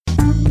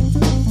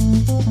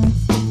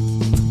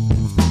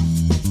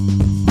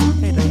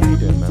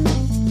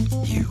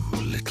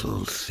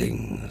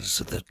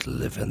that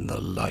live in the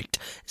light.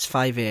 It's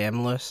 5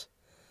 a.m, Lewis.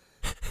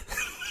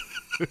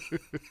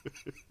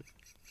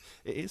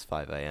 It is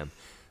 5 a.m.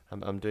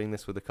 I'm doing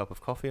this with a cup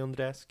of coffee on the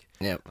desk.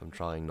 Yep. I'm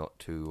trying not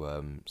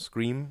to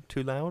scream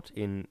too loud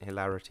in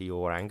hilarity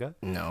or anger.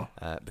 No.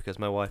 Because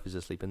my wife is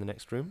asleep in the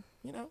next room.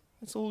 You know,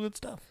 it's all good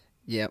stuff.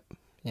 Yep.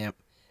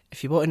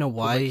 If you want to know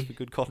why... Makes for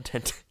good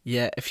content.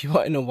 Yeah, if you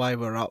want to know why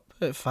we're up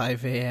at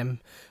 5 a.m,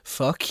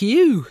 fuck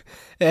you.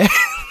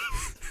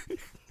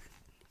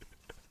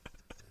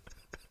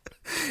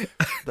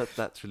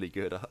 That's really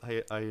good.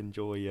 I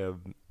enjoy...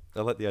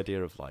 I like the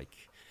idea of,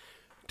 like,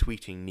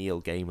 tweeting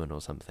Neil Gaiman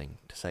or something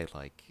to say,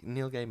 like,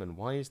 Neil Gaiman,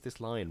 why is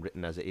this line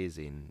written as it is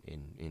in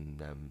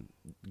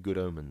Good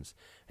Omens?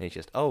 And he's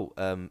just,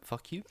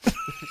 fuck you.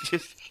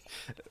 Just,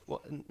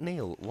 what,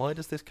 Neil, why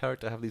does this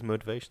character have these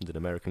motivations in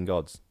American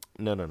Gods?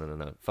 No,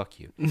 fuck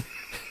you.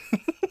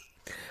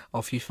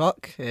 Off you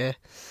fuck, yeah.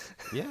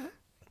 Yeah.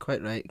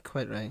 Quite right,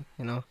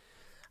 you know.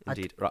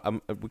 Indeed. Right,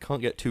 we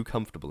can't get too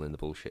comfortable in the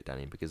bullshit,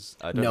 Danny, because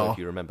I don't know if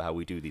you remember how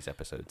we do these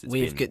episodes.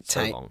 We've been got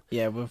so time. long.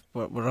 Yeah,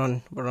 we're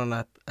on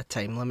a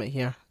time limit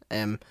here.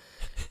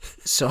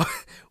 So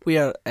we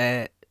are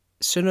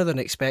sooner than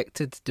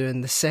expected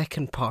doing the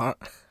second part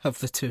of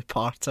the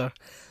two-parter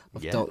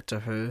of Doctor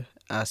Who,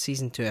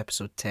 season 2,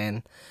 episode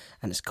 10,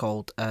 and it's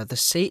called The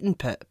Satan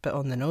Pit. Bit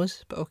on the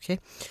nose, but okay.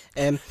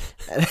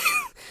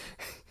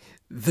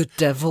 The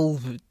devil,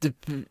 the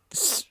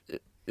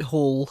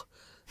hole.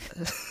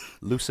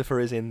 Lucifer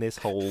is in this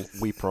hole,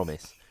 we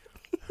promise.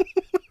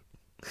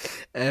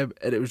 And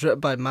it was written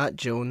by Matt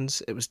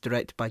Jones, it was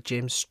directed by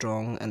James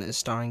Strong, and it is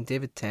starring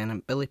David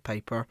Tennant, Billy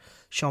Piper,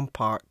 Sean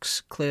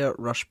Parks, Claire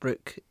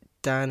Rushbrook,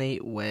 Danny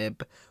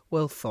Webb,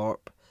 Will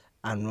Thorpe,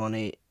 and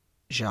Ronnie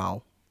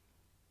Jules.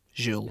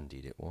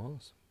 Indeed it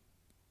was.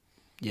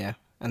 Yeah,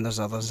 and there's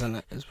others in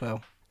it as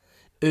well.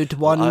 Ood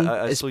 1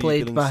 is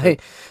played by...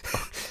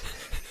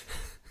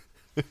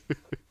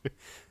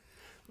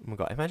 Oh my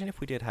god, imagine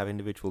if we did have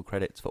individual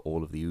credits for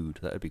all of the Ood.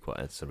 That would be quite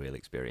a surreal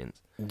experience.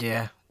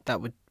 Yeah,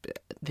 that would...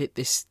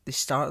 They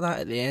start that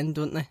at the end,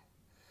 don't they?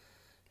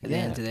 At the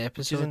end of the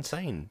episode. Which is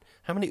insane.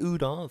 How many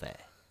Ood are there?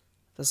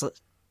 There's like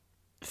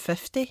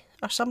 50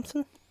 or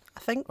something, I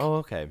think. Oh,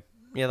 okay.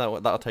 Yeah,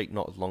 that'll take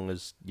not as long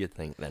as you'd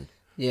think then.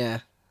 Yeah.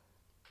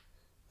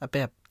 That'd be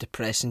a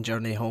depressing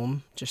journey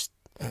home. Just,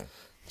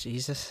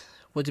 Jesus.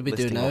 What do we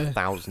do now? Off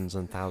thousands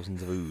and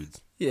thousands of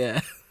Oods.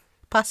 Yeah.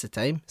 Pass the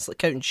time. It's like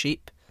counting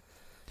sheep.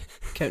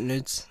 Counting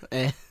Oods.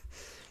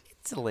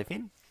 It's a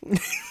living. Do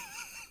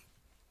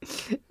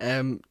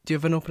you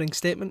have an opening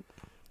statement?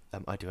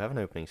 I do have an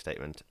opening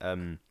statement.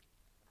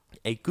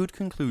 A good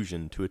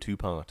conclusion to a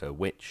two-parter,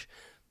 which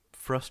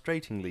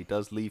frustratingly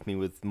does leave me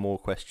with more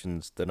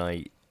questions than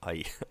I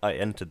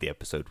entered the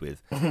episode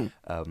with.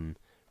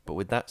 But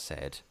with that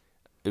said,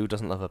 who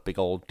doesn't love a big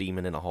old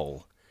demon in a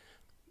hole?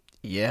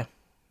 Yeah.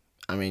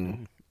 I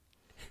mean,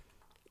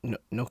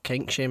 no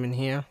kink shaming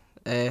here.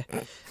 Have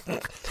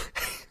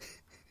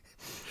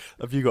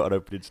you got an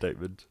opening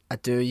statement? I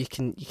do. You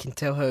can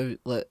tell how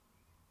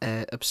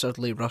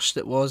absurdly rushed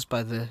it was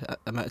by the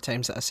amount of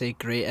times that I say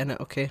great in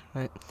it, okay?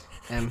 Right.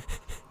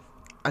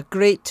 A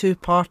great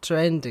two-parter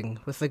ending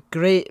with a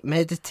great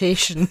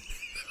meditation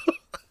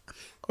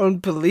on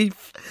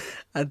belief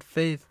and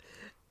faith,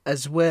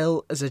 as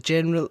well as a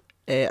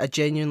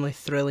genuinely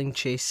thrilling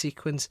chase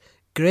sequence,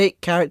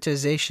 great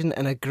characterization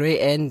and a great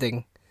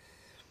ending.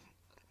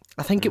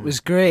 I think it was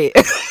great.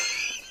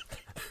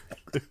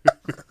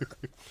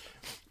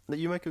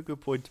 You make a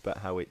good point about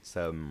how it's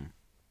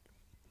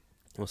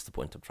what's the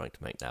point I'm trying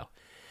to make now?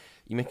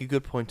 You make a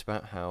good point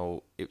about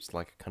how it's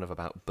like kind of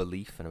about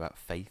belief and about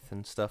faith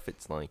and stuff.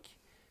 It's like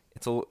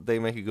they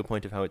make a good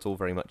point of how it's all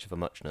very much of a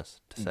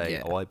muchness to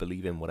say, I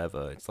believe in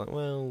whatever. It's like,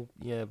 well,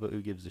 yeah, but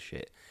who gives a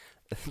shit?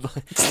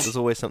 There's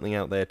always something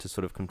out there to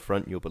sort of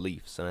confront your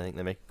beliefs, and I think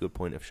they make a good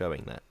point of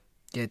showing that.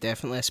 Yeah,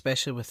 definitely,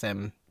 especially with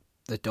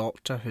the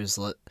Doctor, who's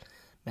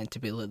meant to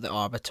be the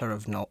arbiter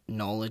of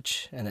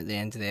knowledge, and at the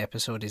end of the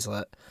episode he's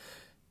like,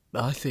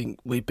 I think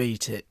we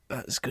beat it,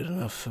 that's good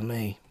enough for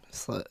me.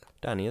 It's like,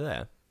 Dan, are you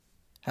there?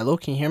 Hello,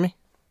 can you hear me?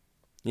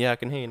 Yeah, I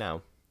can hear you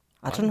now.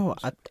 I don't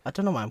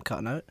know why I'm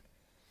cutting out.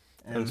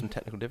 Having some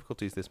technical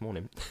difficulties this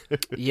morning.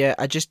 Yeah,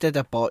 I just did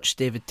a botched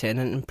David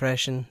Tennant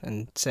impression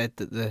and said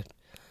that the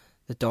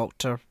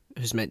Doctor,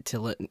 who's meant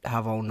to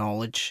have all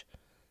knowledge,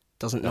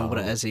 doesn't know what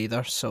it is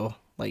either, so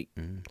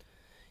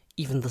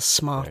even the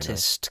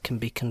smartest can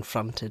be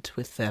confronted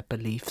with their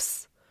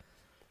beliefs.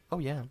 Oh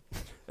yeah.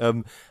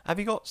 Have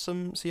you got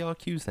some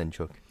CRQs then,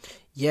 Chuck?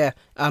 Yeah.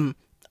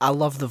 I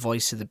love the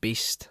voice of the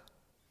Beast.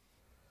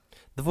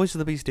 The voice of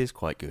the Beast is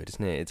quite good,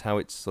 isn't it? It's how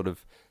it's sort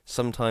of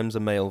sometimes a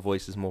male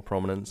voice is more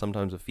prominent,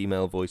 sometimes a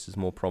female voice is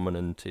more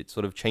prominent. It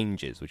sort of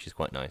changes, which is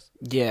quite nice.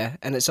 Yeah,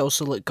 and it's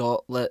also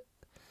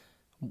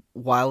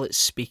while it's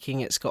speaking,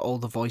 it's got all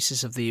the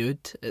voices of the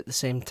Ood at the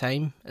same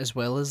time, as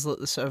well as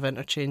the sort of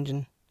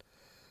interchanging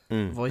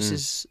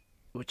voices,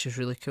 which is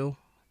really cool.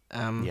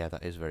 Yeah,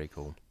 that is very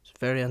cool. It's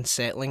very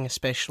unsettling,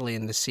 especially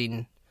in the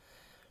scene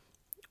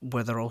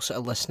where they're all sort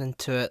of listening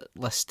to it,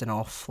 listing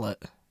off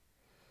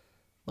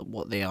like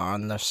what they are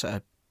and their sort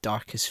of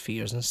darkest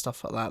fears and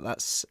stuff like that.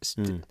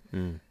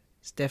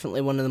 It's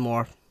definitely one of the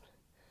more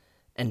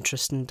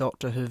interesting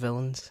Doctor Who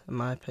villains, in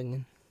my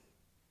opinion.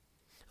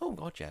 Oh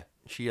god, yeah.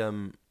 She I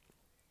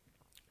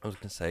was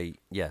going to say,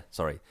 yeah,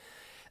 sorry.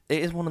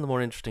 It is one of the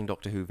more interesting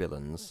Doctor Who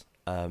villains.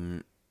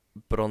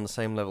 But on the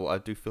same level, I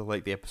do feel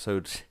like the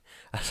episode,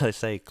 as I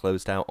say,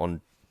 closed out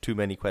on too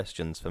many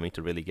questions for me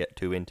to really get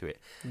too into it.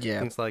 Yeah.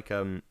 Things like,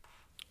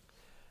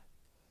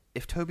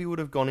 if Toby would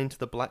have gone into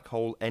the black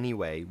hole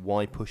anyway,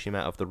 why push him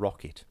out of the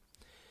rocket?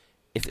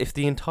 If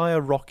the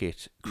entire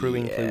rocket, crew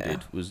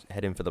included, was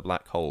heading for the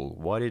black hole,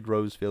 why did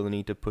Rose feel the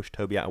need to push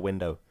Toby out a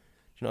window? Do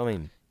you know what I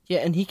mean? Yeah,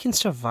 and he can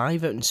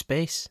survive out in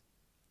space.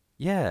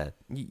 Yeah,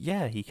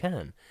 he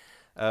can.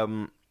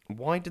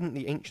 Why didn't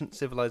the ancient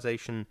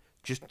civilization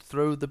just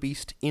throw the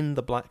beast in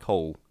the black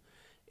hole?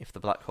 If the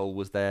black hole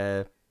was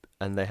there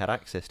and they had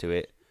access to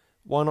it,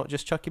 why not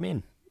just chuck him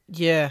in?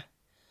 Yeah.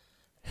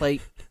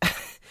 Like,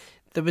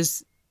 there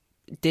was...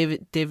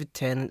 David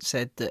Tennant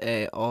said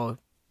that,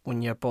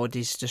 when your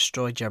body's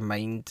destroyed, your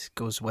mind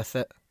goes with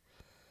it.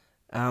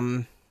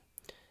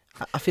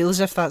 I feel as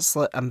if that's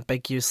like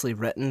ambiguously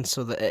written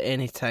so that at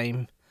any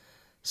time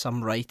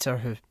some writer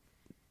who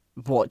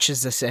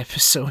watches this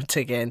episode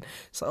again,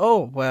 it's like,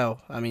 oh,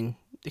 well, I mean,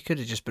 they could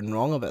have just been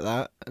wrong about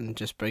that and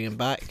just bring him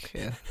back.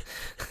 Yeah,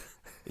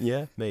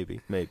 yeah, maybe.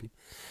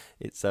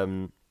 It's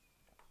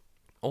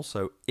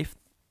also, if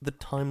the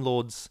Time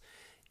Lords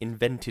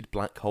invented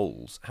black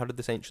holes, how did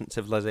this ancient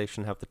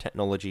civilization have the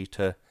technology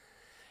to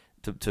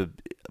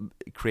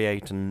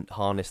create and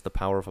harness the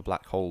power of a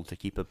black hole to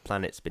keep a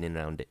planet spinning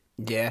around it?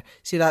 Yeah.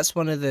 See, that's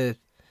one of the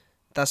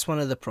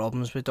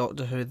problems with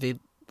Doctor Who.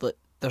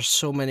 There's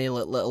so many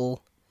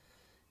little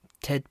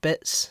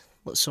tidbits,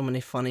 so many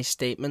funny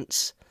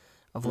statements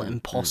of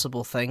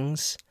impossible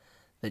things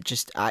that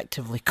just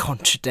actively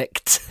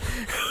contradict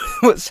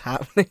what's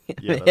happening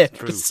in the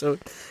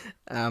episode.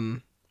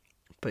 True.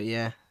 But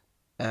yeah,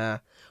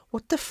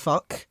 what the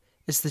fuck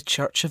is the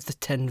Church of the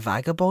Tin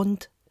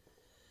Vagabond?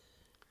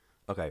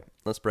 Okay,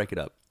 let's break it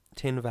up.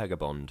 Tin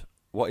Vagabond.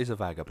 What is a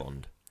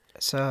vagabond?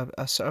 It's a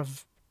sort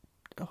of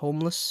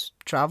homeless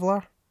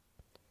traveller.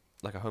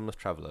 Like a homeless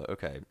traveller,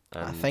 okay.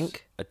 And I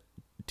think. A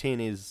tin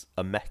is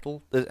a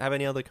metal. Does it have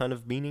any other kind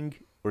of meaning?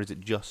 Or is it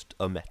just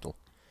a metal?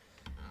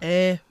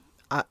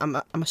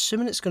 I'm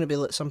assuming it's going to be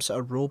like some sort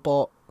of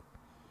robot,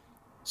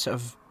 sort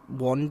of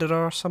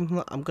wanderer or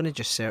something. I'm going to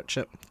just search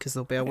it, because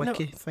there'll be a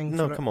wiki thing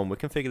No, for come on, we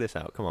can figure this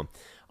out, come on.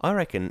 I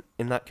reckon,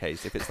 in that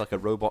case, if it's like a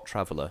robot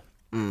traveller,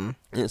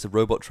 it's a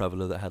robot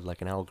traveller that had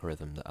like an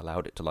algorithm that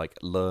allowed it to like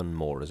learn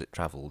more as it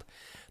travelled.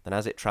 Then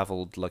as it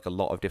travelled like a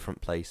lot of different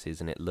places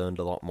and it learned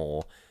a lot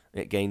more,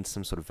 it gained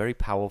some sort of very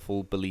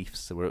powerful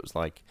beliefs where it was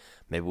like,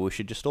 maybe we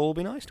should just all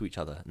be nice to each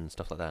other and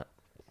stuff like that.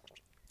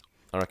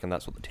 I reckon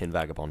that's what the Tin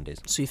Vagabond is.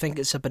 So you think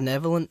it's a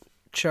benevolent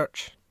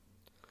church?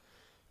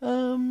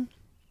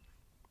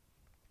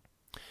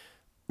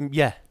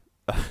 Yeah.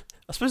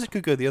 I suppose it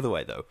could go the other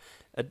way though.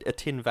 A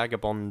tin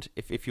vagabond,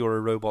 if you're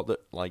a robot that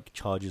like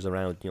charges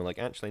around and you're like,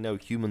 actually no,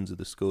 humans are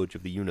the scourge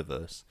of the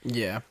universe.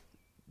 Yeah.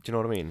 Do you know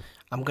what I mean?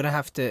 I'm gonna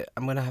have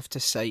to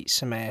cite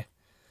some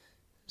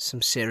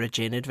Sarah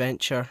Jane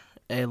Adventure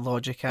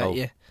logic at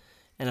you.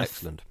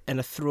 Excellent. In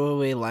a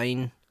throwaway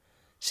line,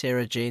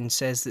 Sarah Jane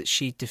says that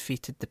she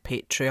defeated the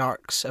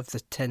patriarchs of the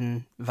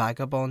Tin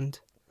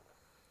Vagabond.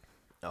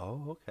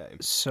 Oh, okay.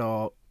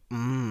 So,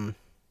 don't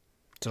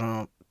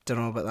know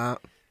about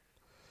that.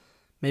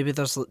 Maybe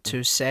there's like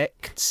two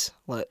sects.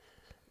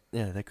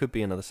 Yeah, there could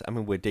be another. I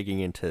mean, we're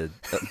digging into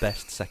at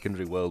best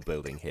secondary world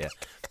building here,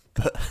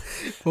 but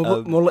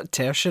more like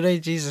tertiary.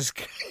 Jesus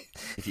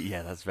Christ.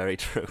 Yeah, that's very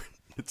true.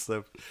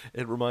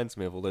 It reminds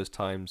me of all those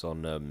times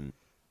on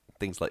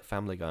things like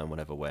Family Guy and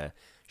whatever, where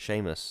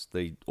Seamus,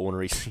 the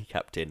ornery sea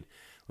captain,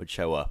 would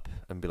show up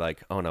and be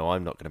like, "Oh no,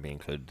 I'm not going to be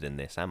included in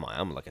this, am I?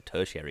 I'm like a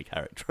tertiary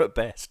character at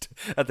best,"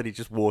 and then he'd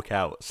just walk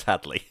out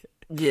sadly.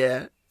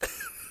 Yeah.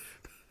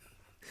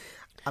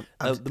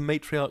 The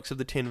matriarchs of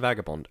the Tin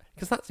Vagabond,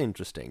 because that's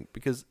interesting,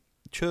 because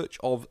Church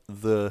of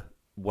the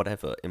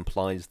whatever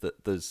implies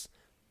that there's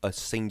a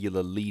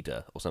singular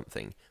leader or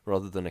something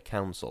rather than a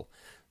council.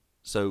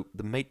 So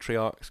the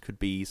matriarchs could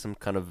be some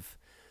kind of,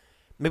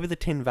 maybe the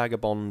Tin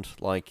Vagabond,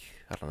 like,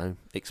 I don't know,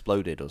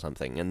 exploded or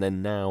something, and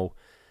then now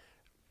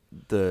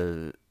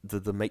the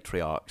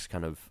matriarchs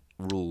kind of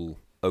rule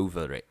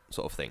over it,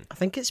 sort of thing. I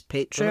think it's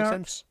patriarchs. Does that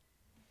make sense?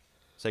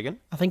 Say again?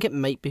 I think it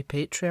might be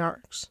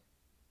patriarchs.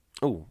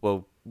 Oh,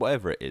 well,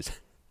 whatever it is.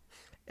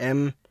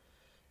 The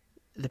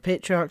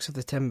patriarchs of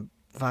the Tin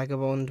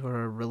Vagabond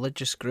were a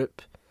religious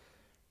group,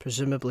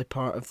 presumably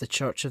part of the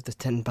Church of the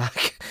Tin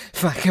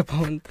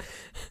Vagabond.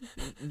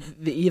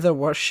 They either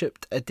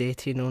worshipped a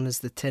deity known as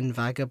the Tin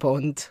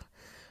Vagabond,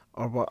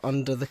 or were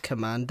under the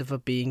command of a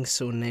being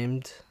so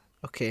named.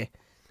 Okay,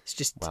 it's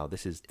just wow.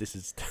 This is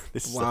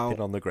wow. A hit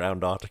on the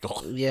ground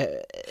article.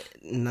 Yeah,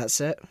 and that's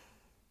it.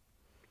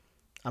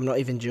 I'm not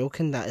even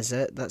joking. That is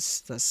it.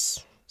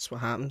 That's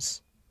what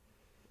happens.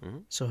 Mm-hmm.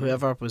 So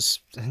whoever was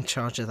in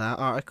charge of that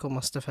article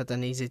must have had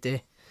an easy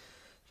day.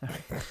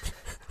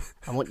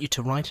 I want you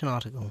to write an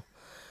article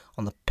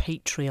on the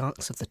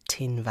patriarchs of the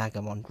Tin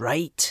Vagabond.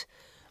 Right?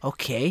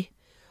 Okay.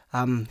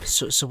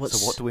 So what's...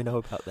 So what do we know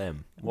about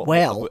them?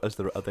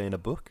 Are they in a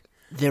book?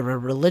 They're a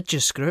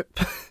religious group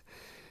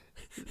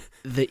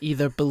that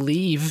either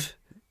believe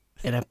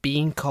in a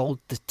being called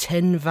the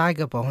Tin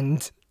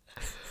Vagabond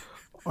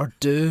or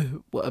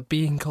do what a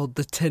being called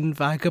the Tin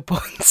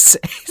Vagabond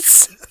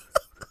says.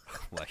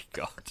 Oh my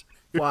god.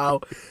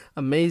 Wow.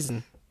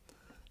 Amazing.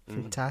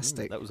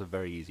 Fantastic. That was a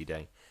very easy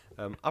day.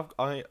 There's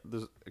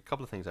a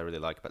couple of things I really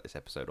like about this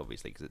episode,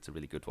 obviously, because it's a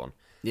really good one.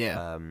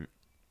 Yeah.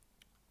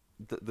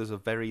 There's a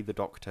very The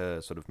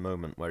Doctor sort of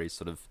moment where he's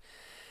sort of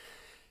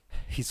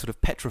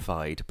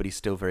petrified, but he's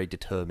still very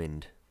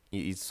determined.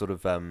 He's sort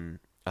of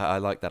I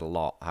like that a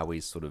lot. How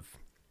he's sort of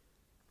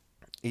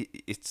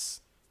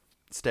it's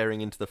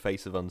staring into the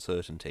face of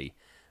uncertainty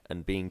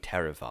and being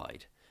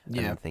terrified.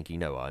 Yeah. And thinking,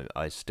 no,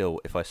 I still,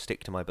 if I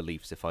stick to my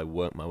beliefs, if I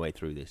work my way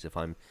through this, if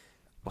I'm,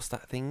 what's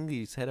that thing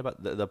you said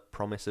about the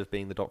promise of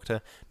being the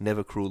Doctor?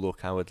 Never cruel or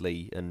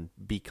cowardly, and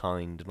be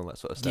kind and all that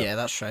sort of stuff. Yeah,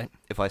 that's right.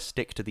 If I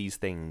stick to these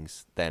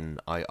things, then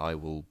I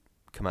will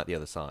come out the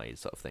other side,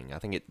 sort of thing. I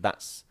think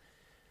that's,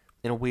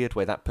 in a weird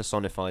way, that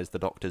personifies the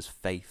Doctor's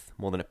faith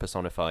more than it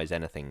personifies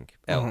anything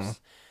else.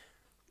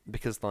 Mm-hmm.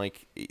 Because,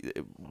 like,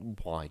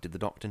 why did the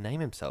Doctor name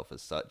himself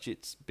as such?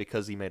 It's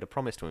because he made a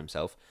promise to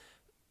himself.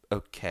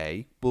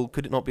 Okay, well,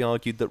 could it not be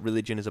argued that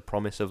religion is a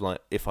promise of,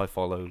 like, if I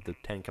follow the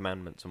Ten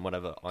Commandments and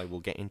whatever, I will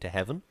get into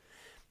heaven?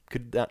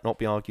 Could that not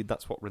be argued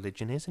that's what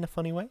religion is in a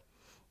funny way?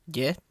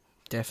 Yeah,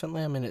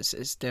 definitely. I mean,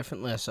 it's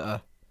definitely a sort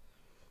of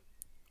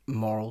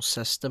moral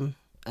system,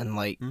 and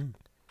like,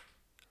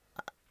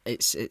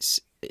 it's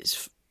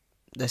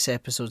this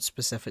episode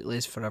specifically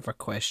is forever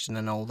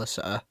questioning all the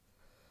sort of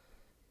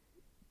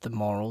the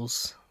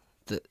morals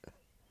that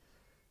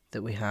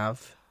we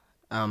have.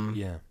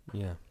 Yeah.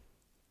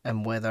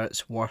 And whether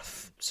it's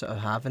worth sort of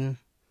having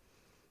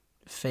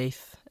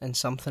faith in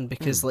something,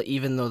 because like,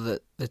 even though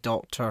the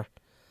Doctor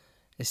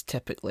is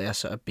typically a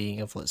sort of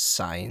being of like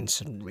science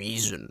and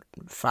reason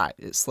and fact,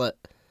 it's like,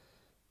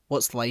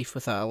 what's life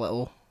without a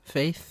little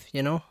faith,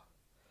 you know?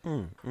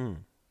 And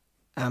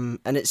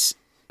it's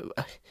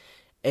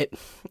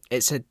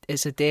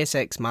a Deus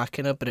Ex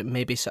Machina, but it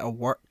maybe sort of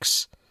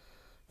works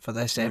for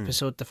this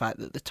episode. The fact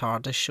that the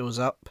TARDIS shows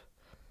up,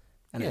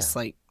 and it's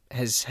like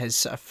his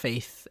sort of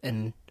faith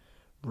in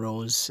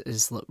Rose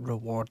is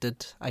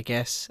rewarded, I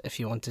guess, if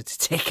you wanted to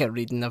take a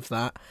reading of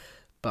that.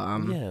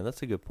 But yeah,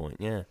 that's a good point.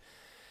 Yeah,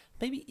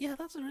 maybe. Yeah,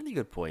 that's a really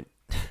good point.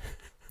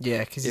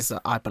 Yeah, because it's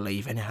like, I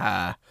believe in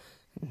her.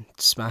 And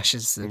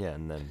smashes the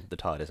and then the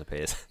TARDIS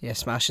appears. Yeah,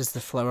 smashes the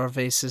flower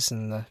vases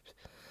and the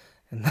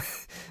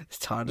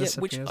TARDIS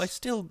which appears. I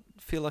still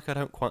feel like I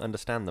don't quite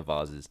understand the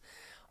vases.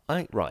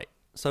 Right.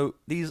 So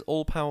these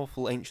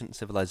all-powerful ancient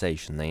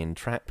civilization, they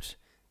entrapped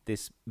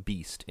this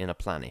beast in a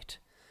planet.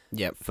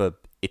 Yep. For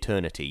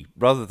eternity,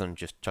 rather than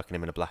just chucking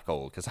him in a black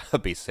hole, because that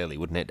would be silly,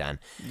 wouldn't it, Dan?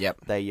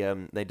 Yep.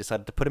 They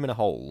decided to put him in a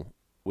hole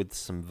with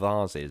some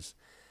vases,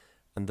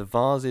 and the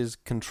vases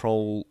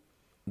control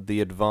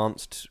the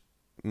advanced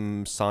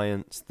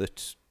science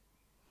that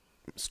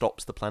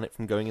stops the planet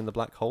from going in the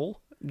black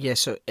hole. Yeah,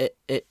 so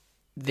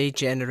they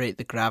generate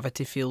the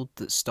gravity field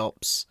that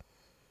stops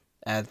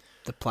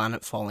the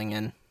planet falling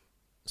in.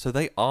 So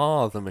they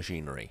are the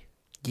machinery.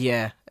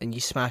 Yeah, and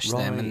you smash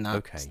them, and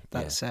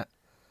that's it.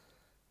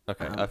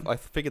 Okay, I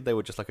figured they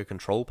were just like a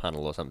control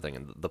panel or something,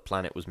 and the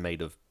planet was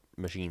made of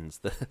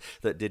machines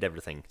that did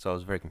everything. So I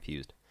was very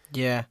confused.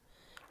 Yeah,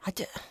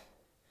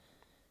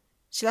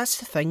 see, that's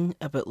the thing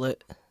about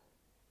like.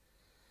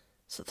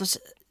 So there's,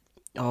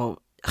 I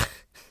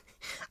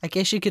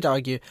guess you could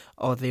argue,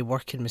 they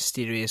work in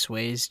mysterious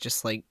ways,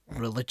 just like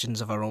religions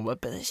of our own.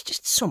 But it's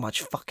just so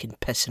much fucking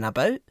pissing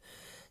about.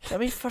 I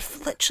mean, for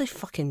literally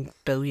fucking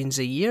billions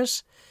of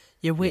years,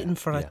 you're waiting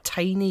for a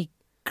tiny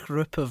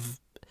group of,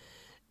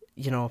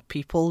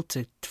 people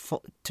to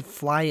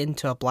fly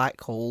into a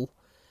black hole,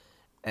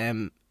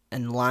 and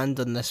land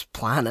on this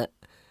planet,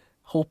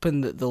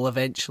 hoping that they'll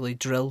eventually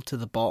drill to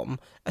the bottom,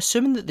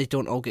 assuming that they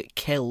don't all get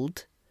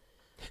killed.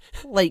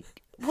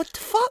 Like, what the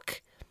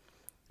fuck?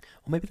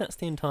 Well, maybe that's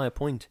the entire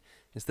point,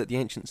 is that the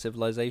ancient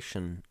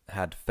civilization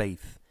had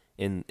faith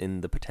in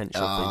the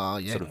potential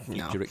for sort of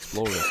future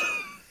explorers.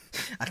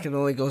 I can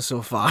only go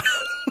so far.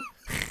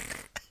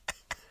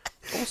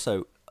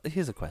 Also,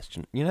 here's a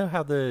question. You know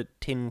how the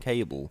tin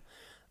cable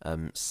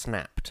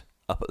snapped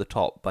up at the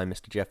top by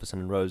Mr. Jefferson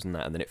and Rose and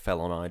that, and then it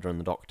fell on Ida and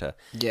the Doctor?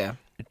 Yeah.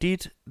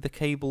 Did the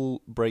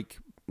cable break?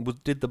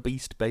 Did the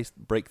beast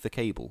break the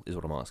cable, is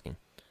what I'm asking.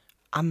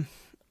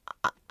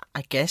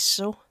 I guess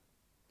so.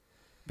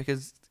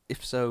 Because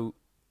if so,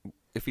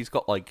 if he's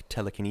got like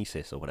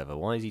telekinesis or whatever,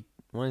 why does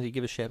he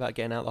give a shit about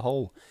getting out of the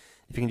hole?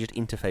 If he can just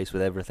interface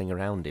with everything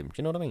around him, do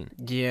you know what I mean?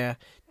 Yeah.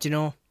 Do you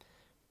know?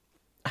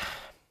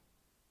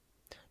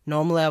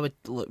 Normally, I would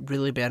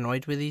really be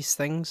annoyed with these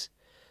things,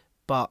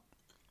 but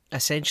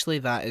essentially,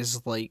 that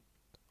is like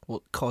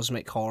what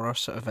cosmic horror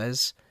sort of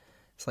is.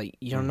 It's like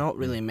you're not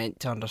really meant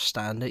to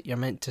understand it. You're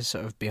meant to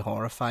sort of be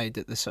horrified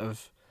at the sort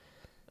of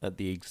At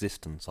the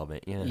existence of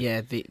it, yeah.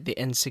 Yeah, the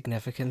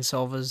insignificance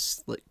of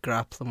us, like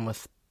grappling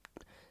with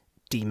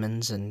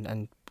demons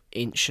and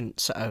ancient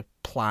sort of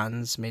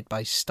plans made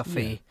by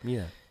stuffy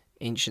Yeah.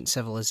 ancient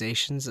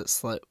civilizations.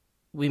 It's like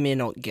we may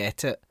not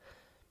get it,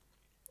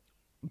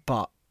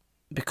 but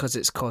because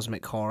it's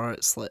cosmic horror,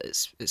 it's like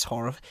it's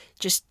horror.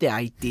 Just the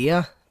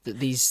idea that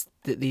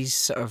these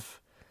sort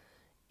of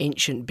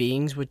ancient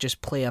beings would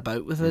just play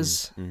about with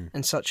us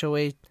in such a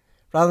way,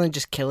 rather than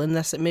just killing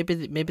this. Maybe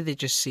they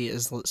just see it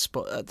as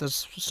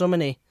there's so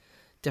many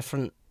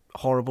different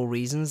horrible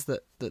reasons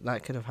that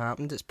could have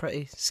happened. It's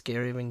pretty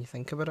scary when you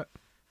think about it.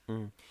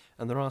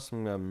 And there are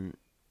some,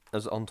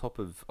 as on top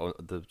of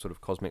the sort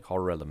of cosmic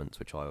horror elements,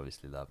 which I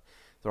obviously love,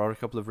 there are a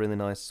couple of really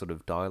nice sort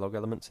of dialogue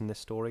elements in this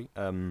story.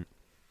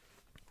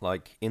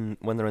 Like when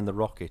they're in the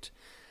rocket,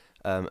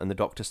 and the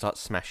Doctor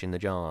starts smashing the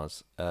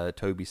jars,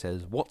 Toby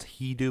says, "What's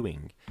he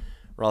doing?"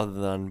 rather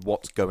than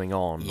 "what's going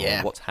on"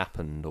 or "what's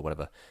happened" or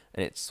whatever.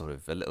 And it's sort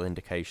of a little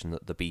indication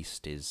that the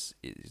Beast is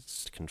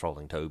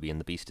controlling Toby and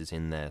the Beast is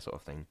in there, sort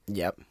of thing.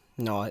 Yep.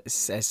 No,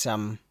 it's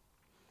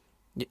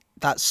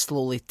that's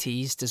slowly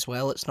teased as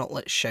well. It's not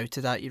like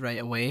shouted at you right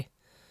away.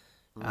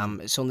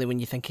 It's only when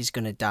you think he's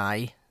going to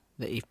die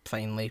that he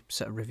finally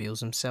sort of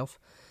reveals himself.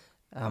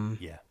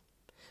 Yeah.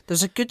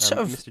 There's a good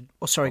sort of...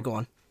 Oh, sorry, go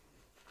on.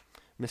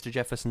 Mr.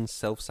 Jefferson's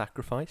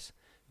self-sacrifice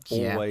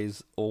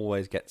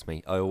always gets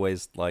me. I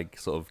always, like,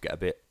 sort of get a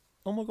bit,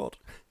 oh my god.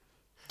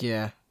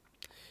 Yeah.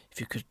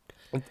 If you could...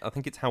 I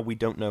think it's how we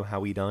don't know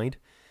how he died.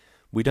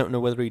 We don't know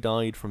whether he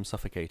died from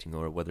suffocating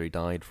or whether he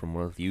died from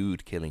one of you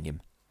killing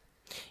him.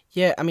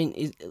 Yeah, I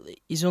mean,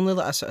 he's only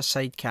like a sort of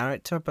side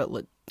character, but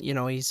like, you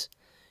know, he's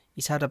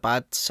had a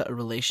bad sort of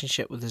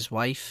relationship with his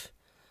wife,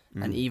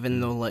 and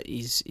even though like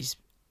he's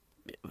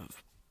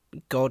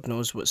God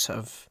knows what sort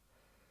of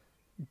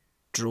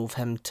drove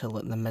him to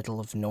like the middle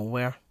of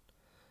nowhere.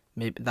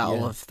 Maybe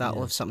that'll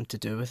have something to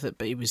do with it.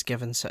 But he was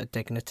given sort of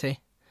dignity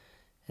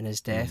in his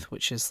death,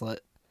 which is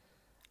like,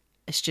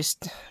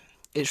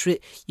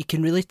 you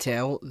can really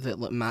tell that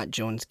like Matt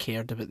Jones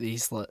cared about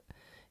these like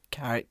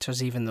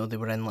characters, even though they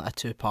were in like a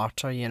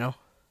two-parter, you know.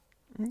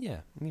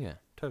 Yeah,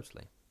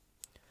 totally.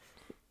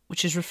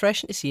 Which is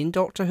refreshing to see in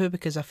Doctor Who,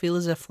 because I feel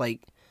as if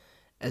like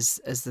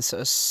as the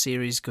sort of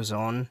series goes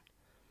on,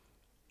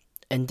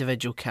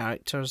 individual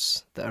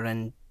characters that are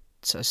in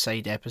sort of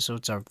side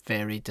episodes are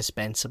very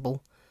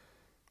dispensable.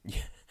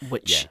 Yeah.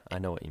 Which, I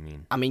know what you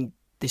mean. I mean,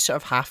 they sort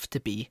of have to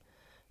be,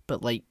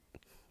 but like,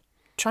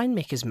 try and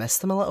make us miss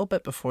them a little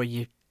bit before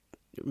you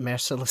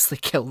mercilessly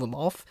kill them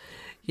off,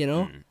 you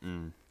know?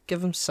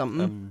 Give them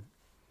something.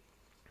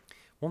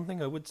 One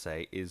thing I would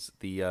say is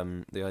the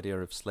idea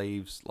of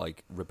slaves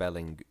like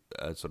rebelling,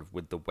 sort of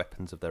with the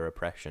weapons of their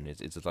oppression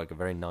is like a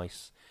very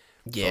nice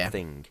sort of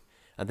thing.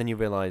 And then you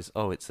realise,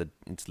 oh, it's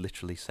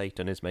literally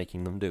Satan is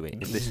making them do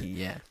it.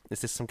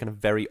 Is this some kind of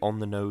very on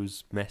the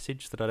nose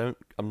message that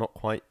I'm not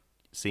quite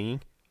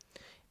seeing?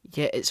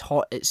 Yeah, it's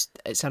hot.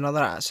 It's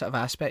another sort of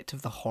aspect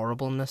of the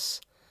horribleness.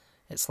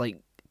 It's like,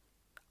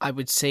 I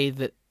would say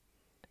that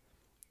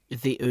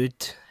the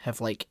Ood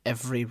have like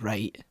every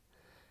right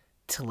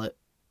to like,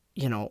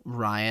 you know,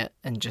 riot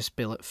and just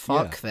be like,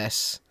 fuck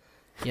this,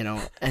 you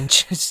know, and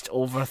just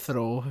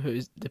overthrow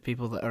the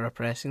people that are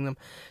oppressing them.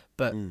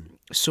 But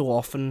so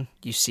often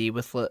you see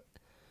with like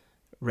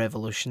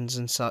revolutions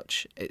and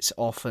such, it's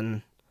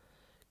often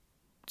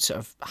sort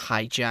of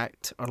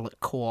hijacked or like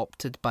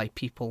co-opted by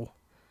people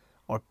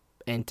or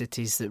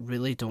entities that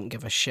really don't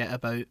give a shit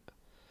about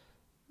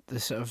the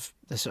sort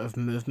of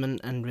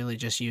movement and really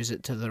just use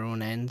it to their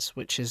own ends,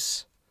 which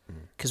is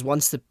because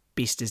once the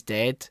Beast is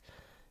dead,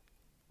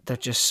 they're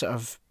just sort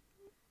of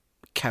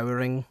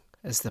cowering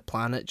as the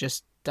planet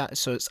just that.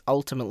 So it's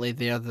ultimately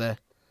they're the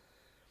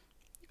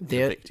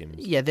victims.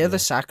 Yeah, they're the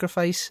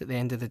sacrifice at the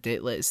end of the day.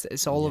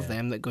 It's all of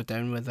them that go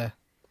down with the.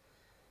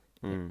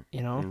 You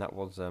know, and that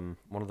was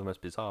one of the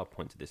most bizarre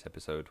points of this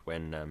episode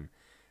when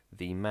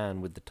the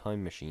man with the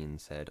time machine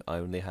said, "I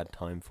only had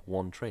time for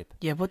one trip."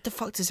 Yeah, what the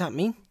fuck does that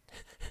mean?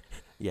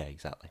 Yeah,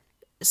 exactly.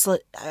 It's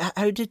like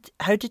how did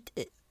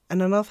it,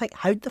 and another thing,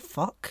 how the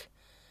fuck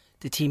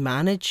did he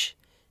manage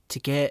to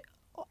get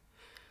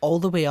all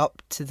the way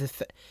up to the?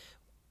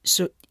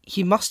 So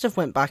he must have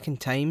went back in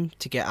time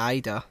to get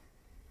Ida.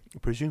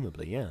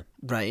 Presumably, yeah.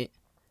 Right,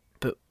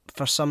 but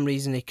for some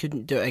reason he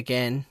couldn't do it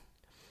again.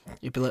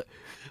 You'd be like,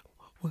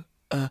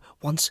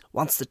 once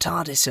the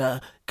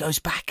TARDIS goes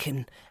back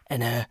and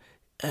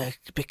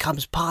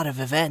becomes part of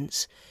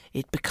events,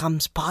 it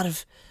becomes part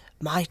of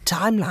my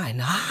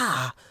timeline.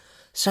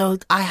 So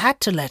I had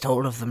to let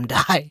all of them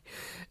die.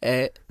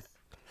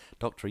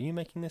 Doctor, are you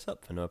making this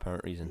up for no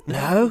apparent reason?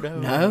 No,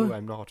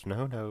 I'm not.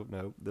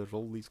 No. There's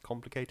all these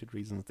complicated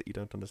reasons that you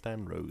don't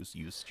understand, Rose,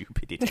 you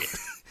stupid idiot.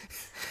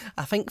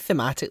 I think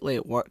thematically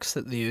it works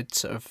that the Ood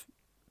sort of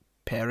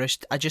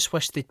perished. I just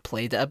wish they'd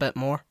played it a bit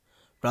more,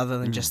 rather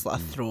than just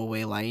like a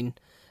throwaway line.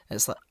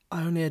 It's like,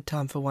 I only had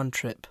time for one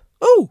trip.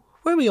 Oh,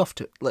 where are we off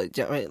to? Like,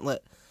 do you know what I mean?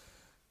 Like,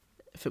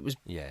 if it was...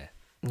 Yeah,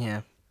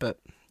 but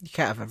you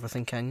can't have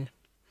everything, can you?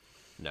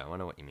 No, I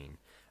know what you mean.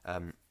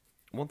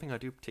 one thing I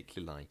do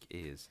particularly like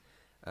is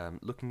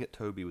looking at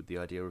Toby with the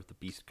idea of the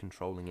beast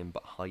controlling him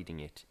but hiding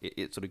it.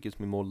 It sort of gives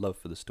me more love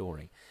for the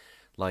story.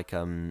 Like,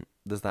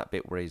 there's that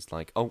bit where he's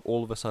like, oh,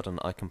 all of a sudden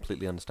I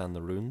completely understand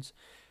the runes.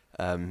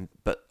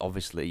 But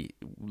obviously,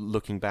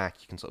 looking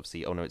back, you can sort of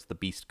see, oh no, it's the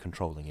beast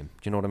controlling him.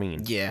 Do you know what I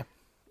mean? Yeah.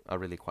 I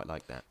really quite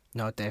like that.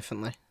 No,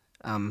 definitely.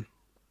 I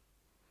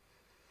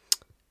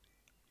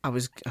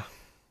was...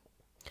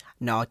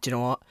 No, do you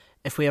know what?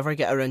 If we ever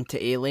get around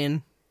to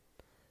Alien,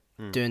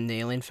 doing the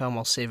Alien film,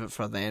 I'll save it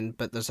for then.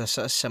 But there's a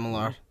sort of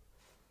similar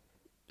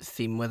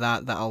theme with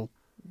that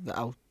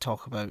I'll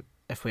talk about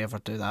if we ever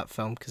do that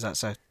film, because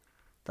that's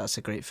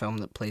a great film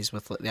that plays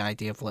with like the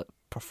idea of like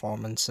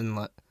performance and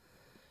like,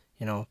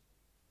 you know,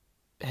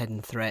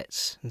 hidden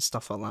threats and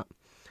stuff like that.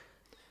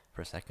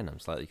 For a second, I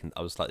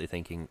was slightly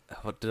thinking,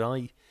 oh, did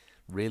I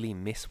really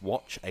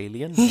miswatch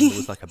Alien? And there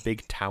was like a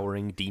big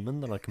towering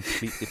demon that I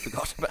completely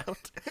forgot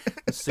about.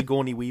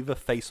 Sigourney Weaver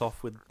face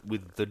off with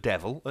the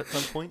devil at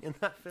some point in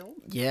that film.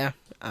 Yeah,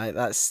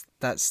 that's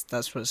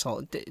what it's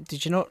all.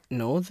 Did you not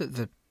know that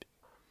the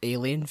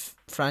Alien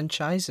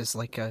franchise is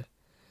like a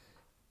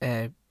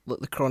like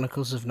the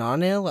Chronicles of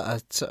Narnia, like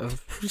a sort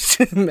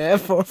of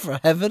metaphor for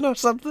heaven or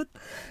something?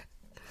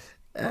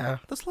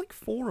 There's like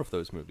 4 of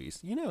those movies.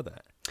 You know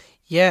that?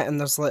 Yeah, and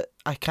there's like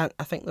I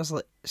think there's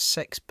like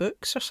 6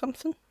 books or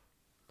something.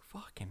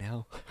 Fucking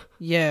hell.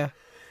 Yeah,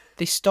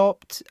 they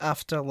stopped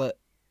after like,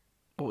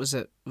 what was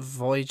it,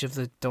 Voyage of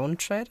the Dawn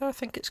Treader, I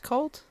think it's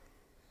called,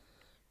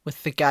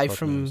 with the guy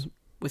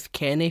with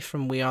Kenny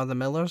from We Are the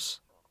Millers.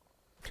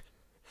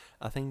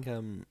 I think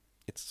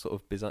it's sort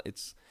of bizarre.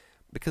 It's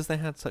because they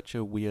had such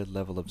a weird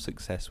level of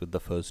success with the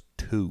first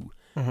 2.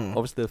 Mm-hmm.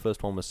 Obviously, the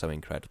first one was so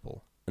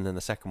incredible, and then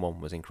the second one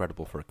was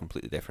incredible for a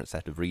completely different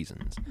set of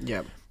reasons.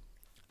 Yeah.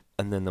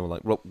 And then they were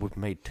like, well, we've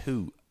made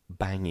 2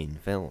 banging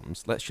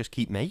films. Let's just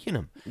keep making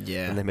them.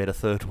 Yeah. And they made a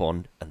 3rd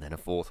one, and then a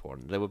 4th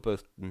one. They were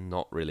both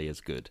not really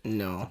as good.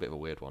 No. It's a bit of a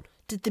weird one.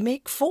 Did they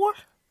make 4?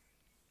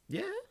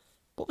 Yeah.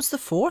 What was the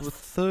 4th? The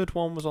 3rd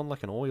one was on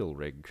like an oil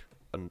rig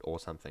or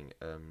something.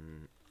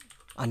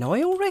 An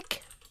oil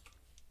rig?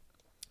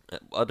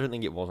 I don't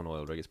think it was an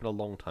oil rig. It's been a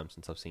long time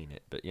since I've seen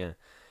it, but yeah.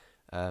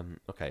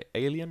 Okay,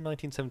 Alien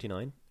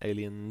 1979,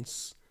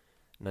 Aliens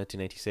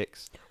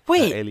 1986.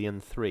 Wait. Alien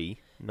 3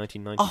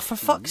 1992. Oh, for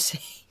fuck's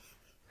sake.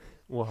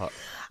 What?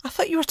 I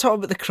thought you were talking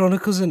about the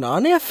Chronicles of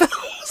Narnia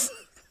films.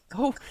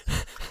 Oh.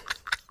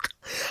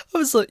 I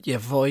was like, yeah,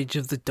 Voyage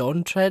of the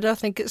Dawn Treader, I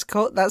think it's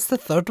called. That's the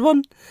 3rd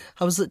one.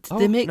 I was like, did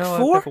they make 4? I've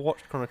never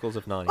watched Chronicles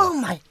of Narnia. Oh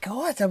my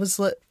god, I was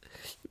like,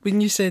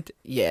 when you said,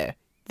 yeah,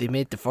 they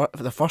made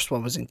the first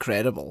one was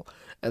incredible,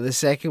 and the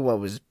second one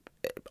was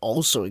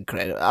also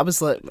incredible. I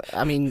was like,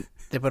 I mean,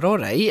 they were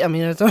alright. I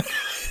mean, I don't...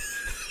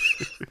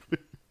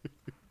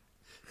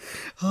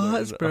 Oh,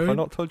 that's brilliant. Have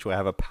I not told you I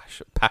have a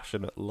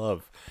passionate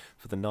love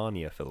for the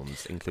Narnia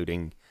films,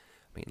 including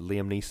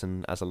Liam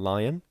Neeson as a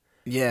lion,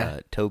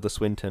 yeah, Tilda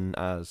Swinton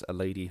as a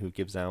lady who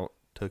gives out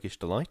Turkish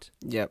Delight.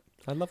 Yep.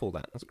 I love all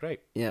that. That's great.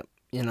 Yep.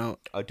 You know,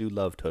 I do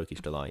love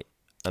Turkish Delight,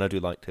 and I do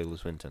like Tilda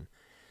Swinton.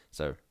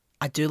 So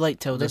I do like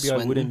Tilda Swinton.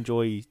 Maybe I would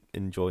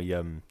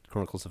enjoy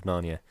Chronicles of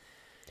Narnia.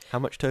 How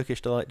much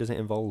Turkish Delight does it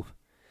involve?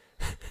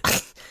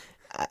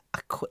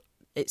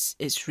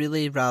 It's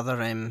really rather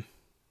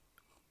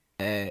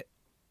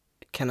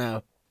kind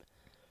of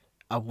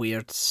a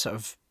weird sort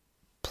of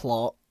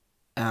plot.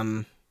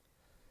 The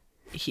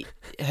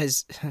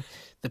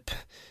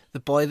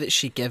boy that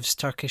she gives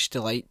Turkish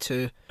Delight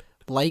to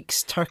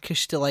likes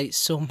Turkish Delight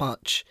so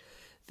much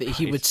that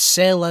he would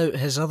sell out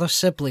his other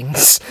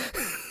siblings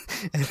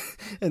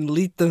and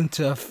lead them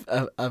to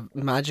a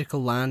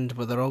magical land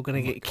where they're all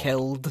going to get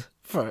killed.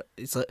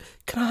 It's like,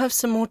 can I have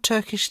some more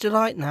Turkish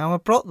Delight now? I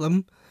brought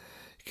them.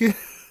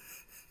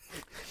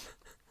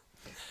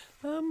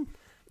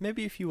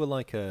 Maybe if you were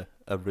like is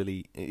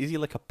he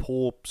like a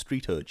poor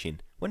street urchin?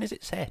 When is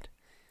it set?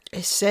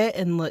 It's set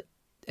in like,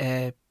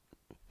 the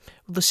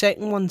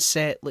second one's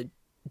set like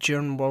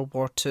during World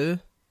War II.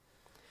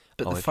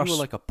 But if you were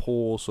like a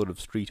poor sort of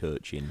street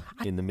urchin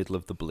in the middle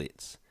of the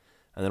Blitz,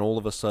 and then all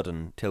of a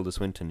sudden Tilda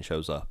Swinton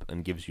shows up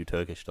and gives you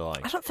Turkish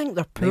Delight. I don't think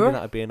they're poor. Maybe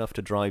that'd be enough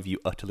to drive you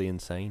utterly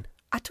insane.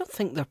 I don't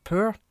think they're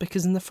poor,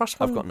 because in the first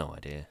one... I've got no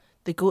idea.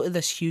 They go to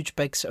this huge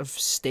big sort of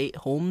state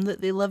home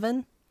that they live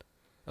in.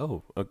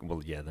 Oh,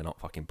 well, yeah, they're not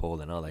fucking poor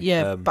then, are they?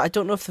 Yeah, but I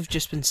don't know if they've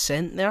just been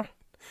sent there.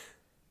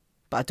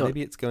 But I don't...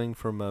 Maybe it's going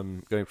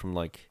from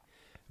like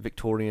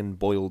Victorian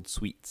boiled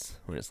sweets,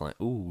 where it's like,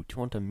 ooh, do you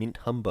want a mint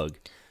humbug?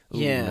 Ooh,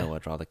 yeah. No,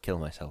 I'd rather kill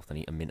myself than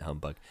eat a mint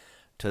humbug.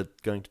 To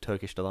going to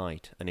Turkish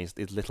Delight, and his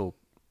little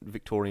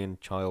Victorian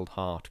child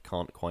heart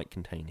can't quite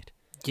contain it.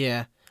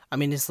 Yeah, I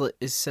mean, his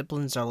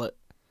siblings are like...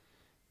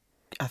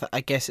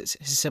 I guess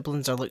his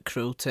siblings are like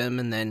cruel to him,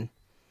 and then,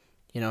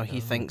 you know,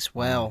 he thinks,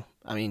 well,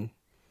 I mean,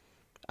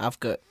 I've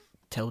got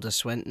Tilda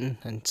Swinton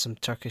and some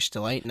Turkish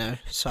Delight now,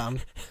 so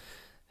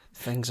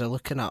things are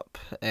looking up.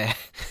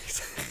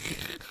 It's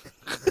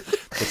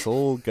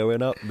all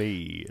going up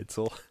me. It's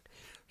all...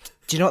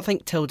 Do you not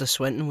think Tilda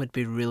Swinton would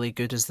be really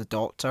good as the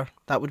Doctor?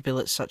 That would be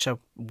like such a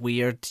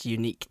weird,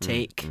 unique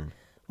take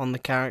on the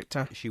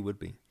character. She would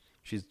be.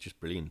 She's just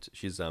brilliant.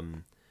 She's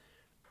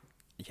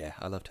yeah,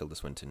 I love Tilda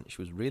Swinton.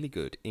 She was really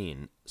good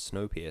in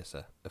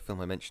Snowpiercer, a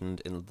film I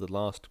mentioned in the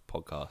last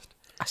podcast.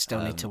 I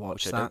still need to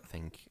watch that. I don't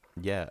think.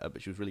 Yeah,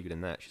 but she was really good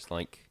in that. She's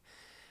like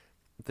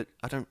that.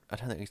 I don't.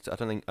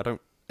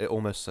 It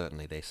almost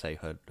certainly they say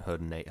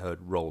her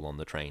role on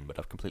the train, but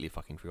I've completely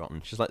fucking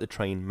forgotten. She's like the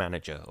train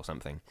manager or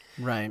something.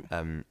 Right.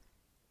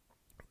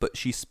 But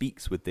she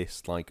speaks with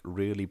this like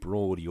really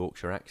broad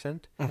Yorkshire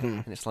accent,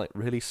 and it's like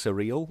really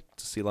surreal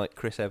to see like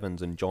Chris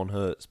Evans and John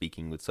Hurt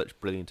speaking with such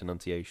brilliant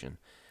enunciation.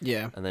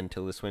 Yeah. And then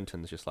Tilda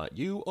Swinton's just like,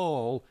 "You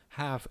all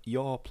have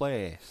your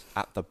place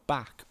at the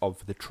back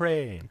of the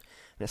train."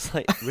 And it's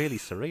like really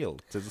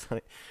surreal. So it's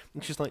like,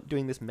 and she's like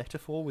doing this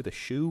metaphor with a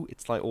shoe.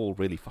 It's like all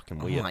really fucking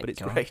weird, but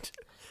it's great.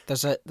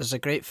 There's a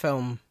great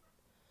film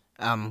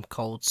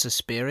called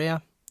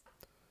Suspiria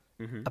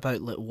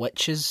about like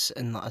witches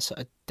in like a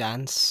sort of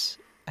dance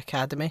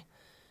academy,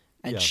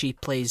 and she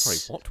plays. Sorry,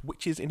 what?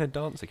 Witches in a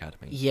dance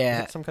academy? Yeah.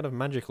 Is it some kind of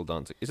magical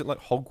dance? Is it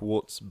like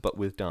Hogwarts but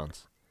with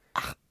dance?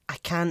 I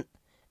can't.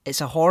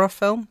 It's a horror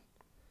film,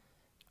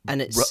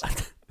 and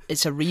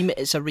it's a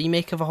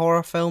remake of a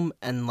horror film,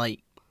 and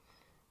like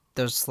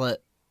there's like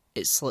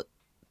it's like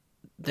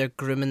they're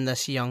grooming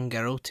this young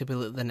girl to be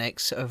like the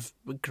next sort of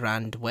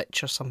grand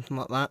witch or something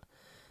like that.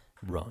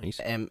 Right.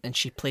 And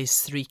she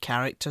plays 3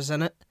 characters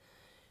in it.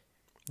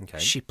 Okay.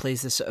 She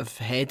plays the sort of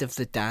head of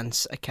the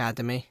dance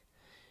academy.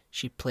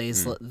 She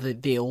plays like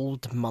the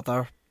old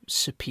mother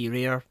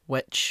superior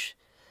witch,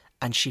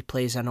 and she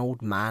plays an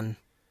old man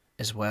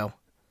as well.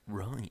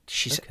 Right.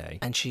 She's okay.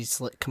 And she's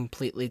like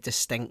completely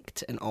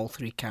distinct in all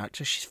 3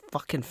 characters. She's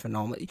fucking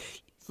phenomenal.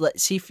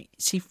 Let's see if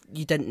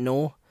you didn't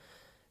know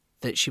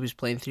that she was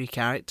playing 3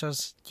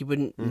 characters, you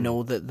wouldn't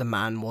know that the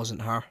man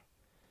wasn't her.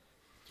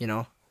 You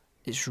know,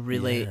 it's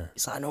really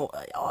it's like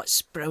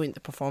it's brilliant.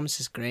 The performance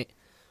is great.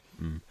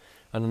 And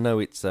I know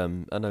it's I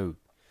know.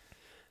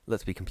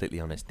 Let's be completely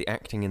honest. The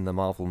acting in the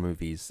Marvel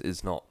movies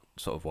is not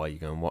sort of why you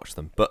go and watch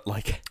them, but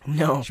like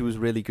No, she was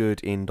really good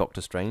in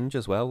Doctor Strange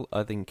as well.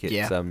 I think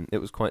it's it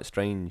was quite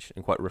strange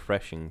and quite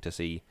refreshing to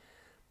see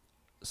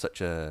such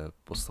a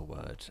what's the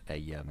word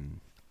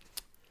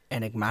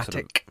enigmatic.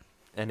 Sort of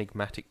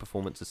enigmatic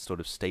performance, a sort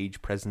of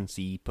stage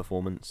presence-y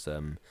performance. I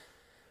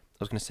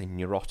was going to say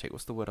neurotic.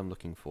 What's the word I'm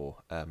looking for?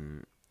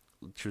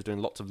 She was doing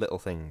lots of little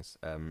things.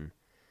 I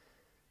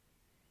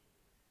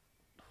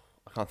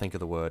can't think of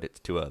the word. It's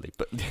too early.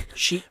 But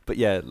but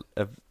yeah,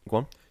 go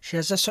on. She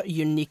has a sort of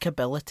unique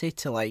ability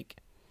to like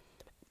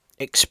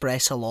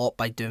express a lot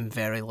by doing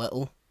very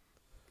little.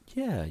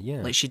 Yeah.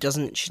 Like she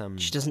doesn't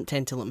doesn't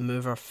tend to like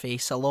move her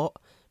face a lot,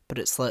 but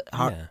it's like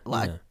her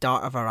a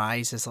dart of her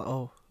eyes is like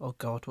oh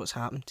god, what's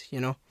happened?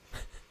 You know.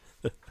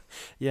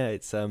 Yeah,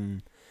 it's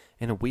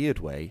in a weird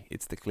way,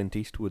 it's the Clint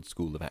Eastwood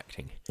school of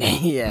acting.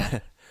 Yeah.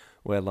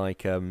 Where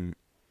like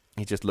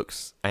he just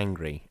looks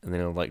angry and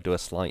then he'll like do a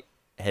slight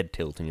head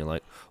tilt and you're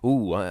like,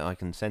 ooh, I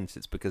can sense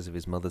it's because of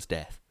his mother's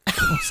death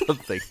or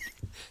something.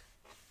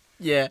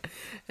 Yeah,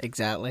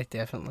 exactly,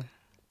 definitely.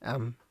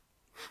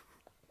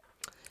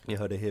 You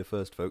heard it here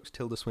first, folks.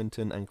 Tilda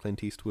Swinton and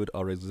Clint Eastwood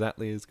are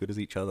exactly as good as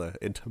each other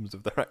in terms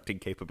of their acting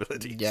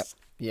capabilities.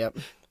 Yep.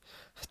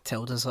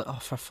 Tilda's like, oh,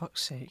 for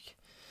fuck's sake.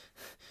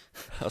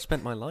 I've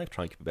spent my life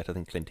trying to be better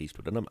than Clint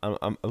Eastwood, and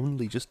I'm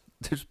only just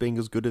being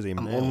as good as him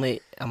now.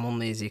 I'm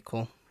only his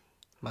equal.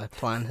 My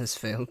plan has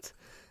failed.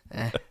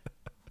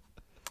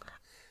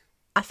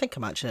 I think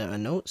I'm actually out of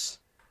notes.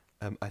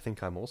 I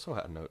think I'm also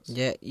out of notes.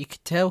 Yeah, you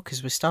could tell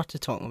because we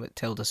started talking about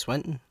Tilda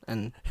Swinton,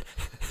 and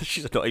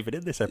she's not even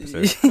in this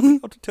episode.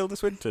 What did Tilda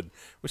Swinton?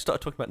 We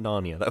started talking about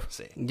Narnia. That was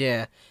it.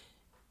 Yeah.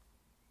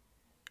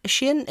 Is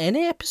she in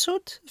any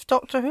episode of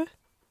Doctor Who?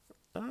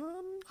 I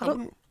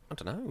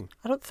don't know.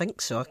 I don't think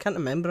so. I can't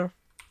remember.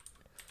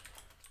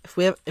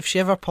 If she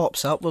ever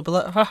pops up, we'll be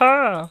like,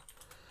 haha.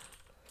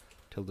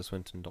 Tilda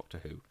Swinton,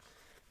 Doctor Who.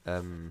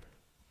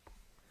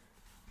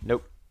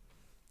 Nope.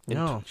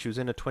 No. She was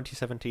in a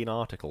 2017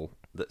 article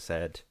that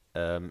said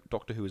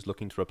Doctor Who is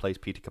looking to replace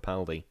Peter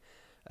Capaldi.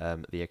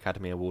 The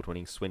Academy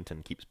Award-winning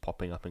Swinton keeps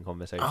popping up in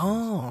conversations.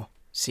 Oh,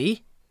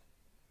 see?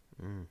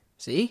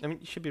 See? I mean,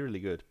 she should be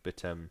really good,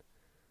 but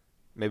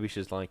maybe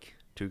she's like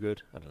too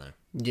good. I don't know.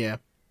 Yeah.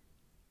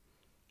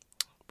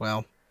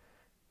 Well.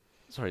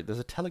 Sorry, there's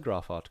a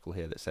Telegraph article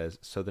here that says,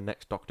 so the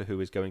next Doctor Who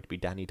is going to be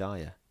Danny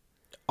Dyer.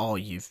 Oh,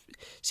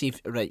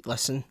 right,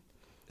 listen.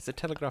 It's a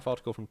Telegraph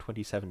article from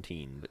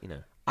 2017, but, you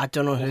know. I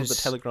don't know the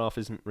Telegraph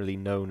isn't really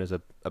known as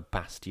a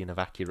bastion of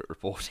accurate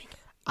reporting.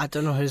 I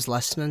don't know who's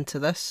listening to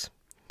this,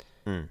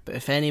 but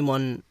if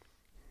anyone,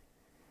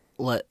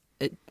 the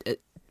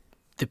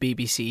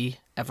BBC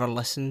ever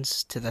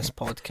listens to this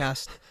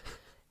podcast,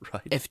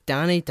 right? If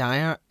Danny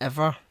Dyer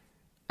ever,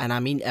 and I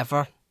mean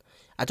ever,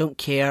 I don't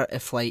care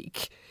if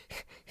like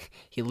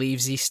he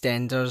leaves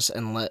EastEnders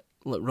and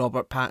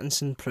Robert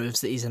Pattinson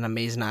proves that he's an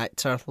amazing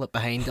actor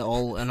behind it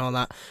all and all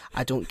that.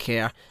 I don't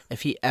care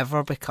if he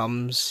ever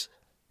becomes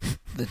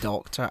the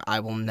Doctor. I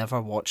will never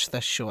watch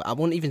this show. I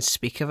won't even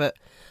speak of it.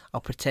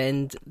 I'll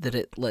pretend that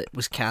it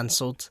was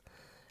cancelled,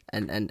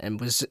 and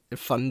was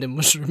funding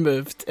was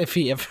removed if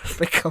he ever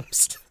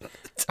becomes the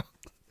top.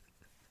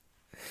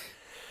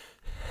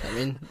 I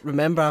mean,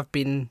 remember I've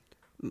been...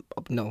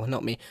 No,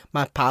 not me.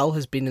 My pal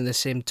has been in the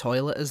same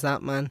toilet as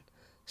that man.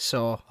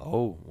 So...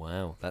 Oh,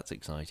 wow. That's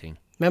exciting.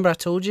 Remember I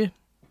told you?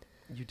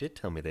 You did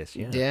tell me this,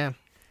 yeah. Yeah.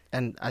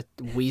 And I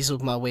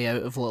weaseled my way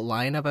out of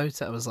lying about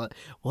it. I was like,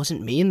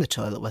 wasn't me in the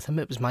toilet with him,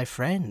 it was my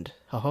friend.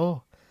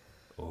 Ho-ho.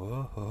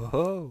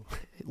 Oh.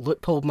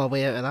 Pulled my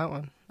way out of that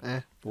one.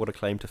 What a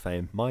claim to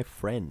fame. My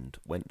friend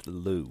went to the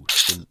loo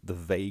in the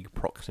vague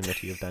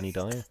proximity of Danny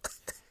Dyer.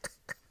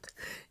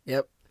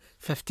 Yep.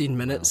 15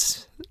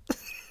 minutes. Wow.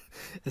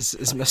 as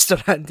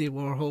Mr. Andy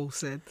Warhol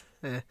said.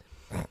 But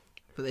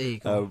there you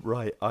go.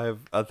 Right. I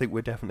think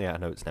we're definitely out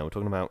of notes now. We're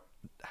talking about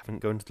having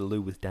gone to the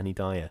loo with Danny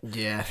Dyer.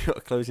 Yeah. Have you got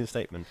a closing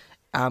statement?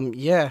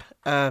 Yeah.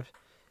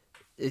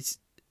 It's...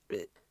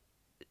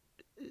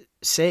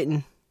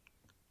 Satan.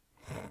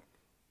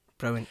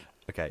 Brilliant.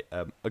 Okay,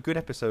 a good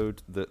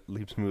episode that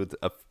leaves me with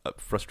a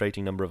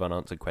frustrating number of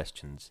unanswered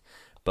questions,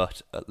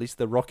 but at least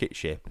the rocket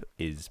ship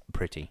is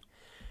pretty.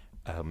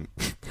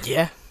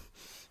 Yeah.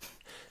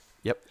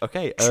 Yep.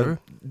 Okay. True.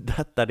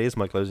 That is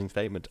my closing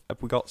statement.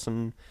 Have we got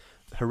some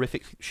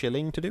horrific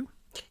shilling to do?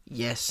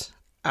 Yes.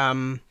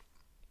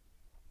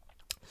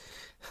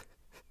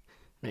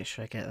 Make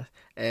sure I get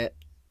that.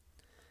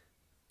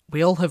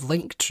 We all have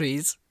link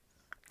trees.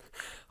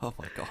 Oh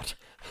my god.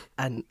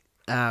 And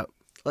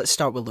let's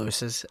start with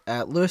Lewis's.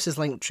 Lewis's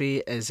link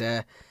tree is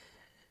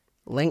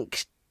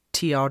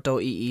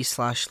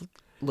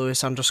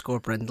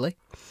linktr.ee/Lewis_Brindley.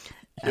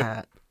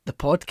 Yep. The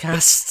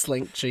podcast's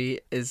link tree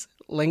is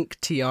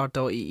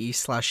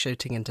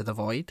linktr.ee/Shouting into the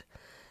Void.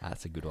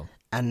 That's a good one.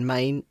 And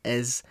mine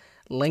is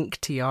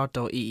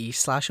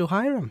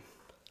linktr.ee/O'Hiram.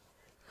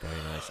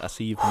 Very nice. I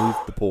see you've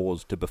moved the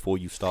pause to before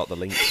you start the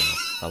link now.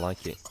 I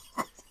like it.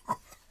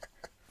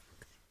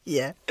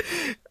 Yeah.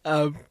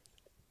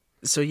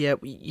 So yeah,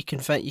 you can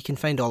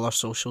find all our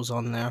socials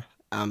on there.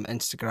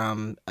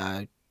 Instagram,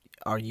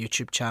 our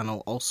YouTube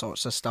channel, all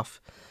sorts of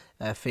stuff.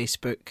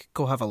 Facebook.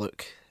 Go have a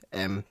look.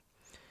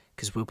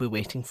 Because we'll be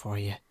waiting for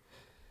you.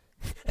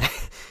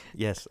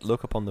 Yes,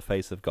 look upon the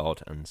face of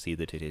God and see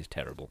that it is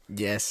terrible.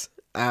 Yes.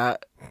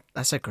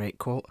 That's a great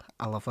quote.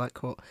 I love that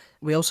quote.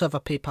 We also have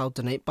a PayPal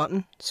donate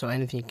button, so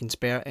anything you can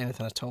spare,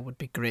 anything at all would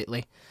be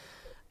greatly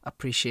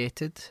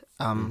appreciated.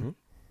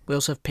 We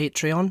also have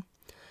Patreon,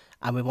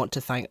 and we want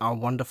to thank our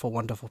wonderful,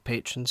 wonderful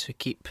patrons who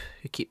keep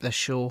this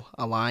show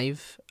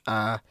alive.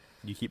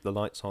 You keep the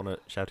lights on at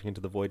Shouting into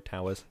the Void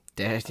Towers.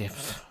 Yeah,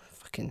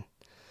 fucking...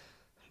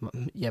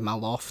 Yeah, my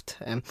loft.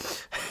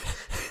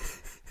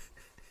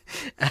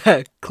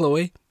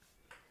 Chloe.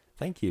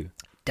 Thank you.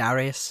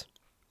 Darius.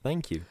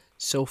 Thank you.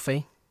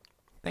 Sophie.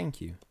 Thank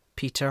you.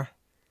 Peter.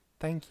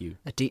 Thank you.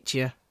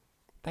 Aditya.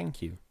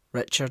 Thank you.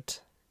 Richard.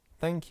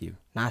 Thank you.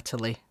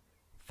 Natalie.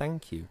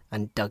 Thank you.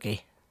 And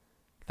Dougie.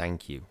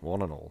 Thank you,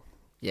 one and all.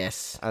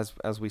 Yes.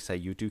 As we say,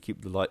 you do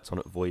keep the lights on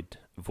at Void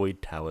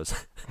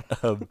Towers.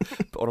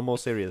 But on a more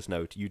serious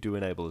note, you do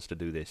enable us to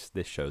do this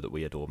show that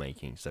we adore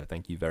making, so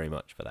thank you very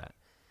much for that.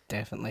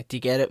 Definitely. Do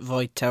you get it,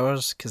 Void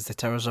Towers? Because the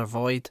towers are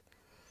void.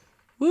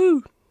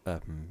 Woo!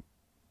 No,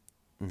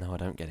 I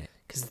don't get it.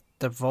 Because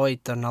they're void,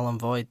 they're null and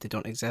void, they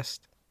don't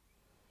exist.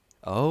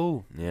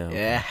 Oh, yeah.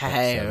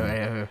 Okay.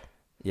 Yeah.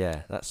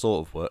 Yeah, that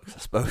sort of works, I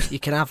suppose. You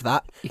can have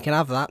that.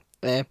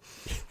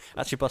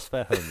 That's your bus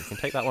fare home. You can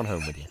take that one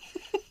home with you.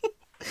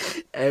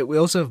 We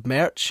also have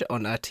merch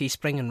on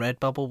Teespring and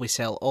Redbubble. We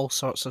sell all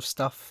sorts of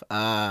stuff.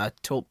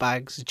 Tote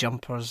bags,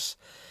 jumpers,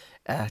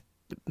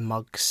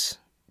 mugs,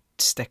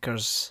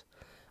 stickers,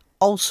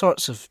 all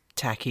sorts of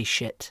tacky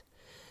shit.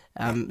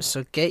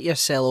 So get your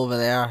sell over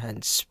there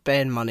and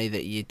spend money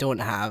that you don't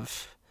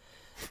have.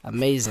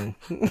 Amazing.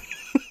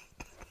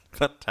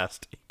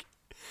 Fantastic.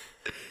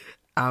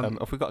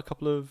 Have we got a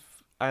couple of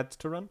ads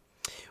to run?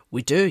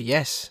 We do,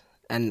 yes.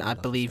 And I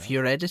believe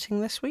you're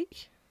editing this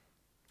week?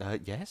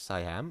 Yes,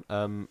 I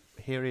am.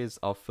 Here is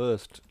our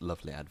first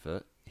lovely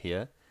advert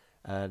here.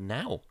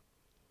 Now.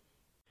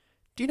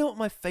 Do you know what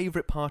my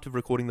favourite part of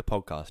recording the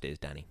podcast is,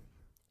 Danny?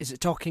 Is it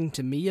talking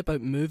to me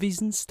about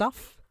movies and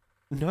stuff?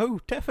 No,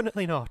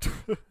 definitely not.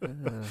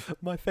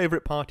 My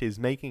favourite part is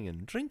making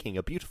and drinking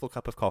a beautiful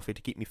cup of coffee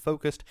to keep me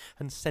focused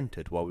and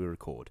centred while we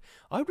record.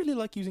 I really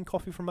like using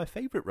coffee from my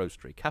favourite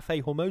roastery,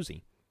 Cafe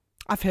Hormozy.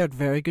 I've heard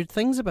very good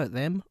things about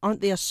them.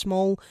 Aren't they a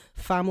small,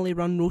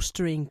 family-run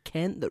roastery in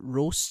Kent that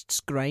roasts,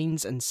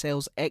 grinds and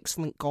sells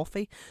excellent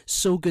coffee?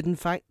 So good, in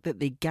fact, that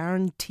they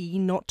guarantee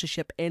not to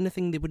ship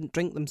anything they wouldn't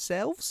drink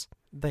themselves?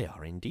 They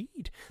are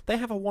indeed. They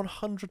have a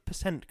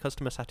 100%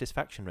 customer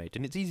satisfaction rate,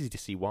 and it's easy to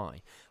see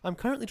why. I'm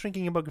currently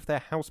drinking a mug of their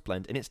house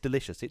blend, and it's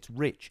delicious, it's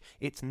rich,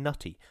 it's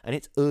nutty, and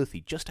it's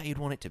earthy, just how you'd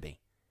want it to be.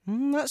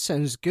 That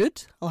sounds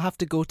good. I'll have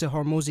to go to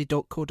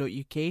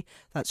hormozy.co.uk,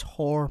 that's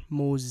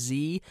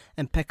Hormozy,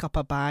 and pick up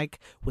a bag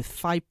with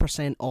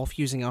 5% off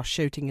using our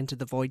Shouting into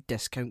the Void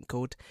discount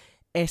code,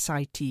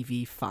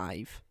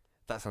 SITV5.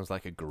 That sounds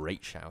like a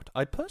great shout.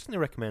 I'd personally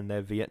recommend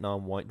their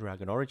Vietnam White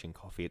Dragon Origin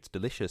coffee. It's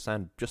delicious,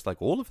 and just like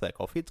all of their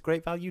coffee, it's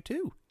great value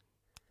too.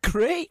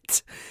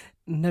 Great!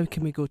 Now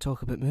can we go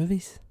talk about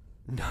movies?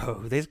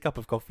 No, this cup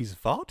of coffee is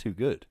far too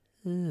good.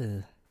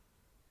 Ugh.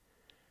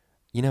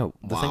 You know,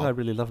 the thing Wow. I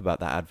really love about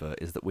that advert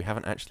is that we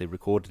haven't actually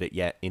recorded it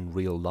yet in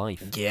real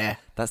life. Yeah.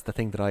 That's the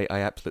thing that I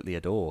absolutely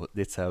adore.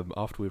 It's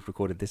after we've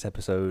recorded this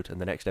episode and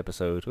the next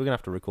episode, we're going to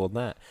have to record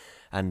that.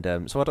 And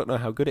so I don't know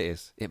how good it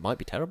is. It might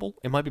be terrible.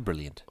 It might be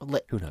brilliant.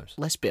 Who knows?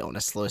 Let's be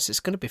honest, Lewis.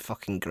 It's going to be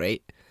fucking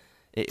great.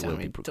 It will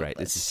be Don't- great.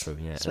 This is let's- true,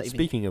 yeah. it's not even-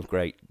 Speaking of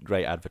great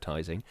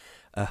advertising,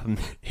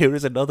 here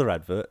is another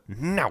advert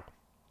now.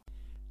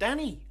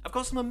 Danny, I've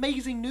got some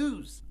amazing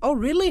news. Oh,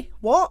 really?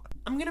 What?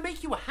 I'm going to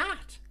make you a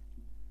hat.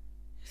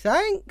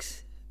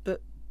 Thanks.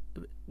 But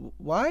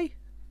why?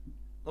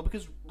 Well,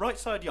 because Right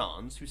Side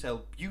Yarns, who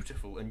sell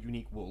beautiful and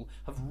unique wool,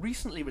 have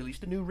recently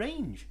released a new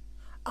range.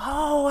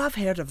 Oh, I've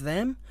heard of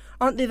them.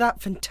 Aren't they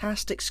that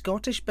fantastic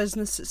Scottish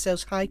business that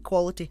sells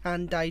high-quality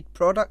hand-dyed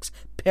products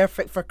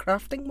perfect for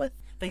crafting with?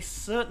 They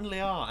certainly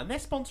are, and they're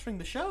sponsoring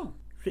the show.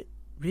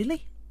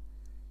 Really?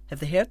 Have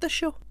they heard the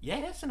show?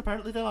 Yes, and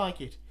apparently they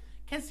like it.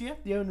 Kezia,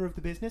 the owner of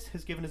the business,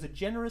 has given us a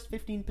generous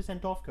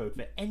 15% off code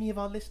for any of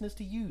our listeners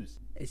to use.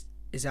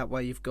 Is that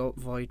why you've got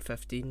Void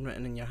 15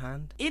 written in your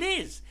hand? It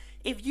is!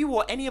 If you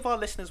or any of our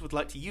listeners would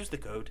like to use the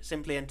code,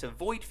 simply enter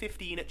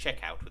VOID15 at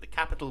checkout with a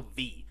capital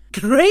V.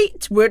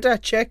 Great! Where do I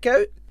check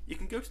out? You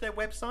can go to their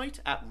website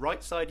at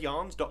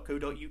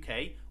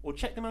rightsideyarns.co.uk or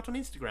check them out on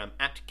Instagram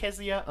at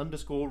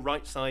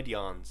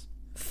Kezia_rightsideyarns.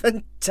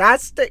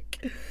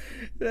 Fantastic!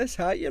 This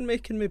hat you're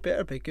making me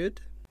better be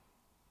good.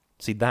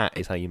 See, that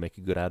is how you make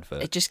a good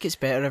advert. It just gets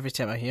better every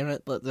time I hear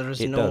it. Like there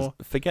is It no.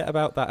 does. Forget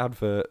about that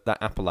advert, that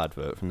Apple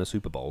advert from the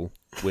Super Bowl,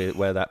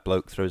 where that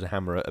bloke throws a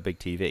hammer at a big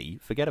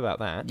TV. Forget about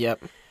that.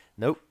 Yep.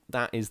 Nope,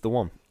 that is the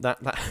one. That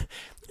you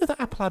know, that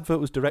Apple advert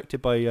was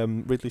directed by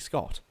Ridley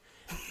Scott.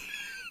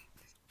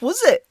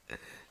 Was it?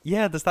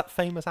 Yeah, there's that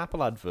famous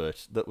Apple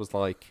advert that was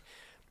like,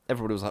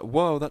 everybody was like,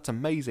 whoa, that's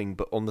amazing,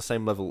 but on the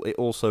same level, it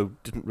also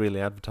didn't really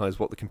advertise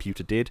what the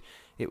computer did.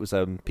 It was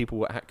people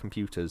were at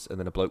computers, and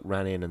then a bloke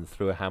ran in and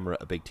threw a hammer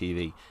at a big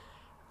TV.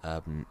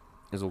 It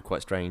was all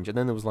quite strange. And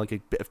then there was like a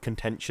bit of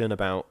contention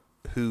about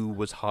who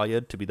was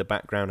hired to be the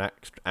background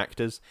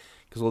actors,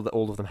 because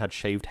all of them had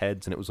shaved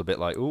heads, and it was a bit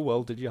like, oh,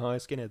 well, did you hire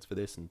skinheads for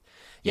this? And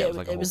yeah, it was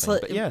like a whole thing.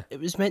 But yeah, it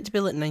was meant to be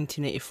like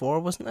 1984,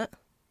 wasn't it?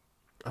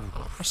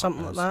 Or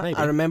something like that. maybe.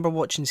 I remember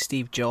watching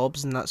Steve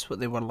Jobs, and that's what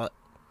they were like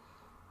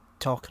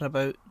talking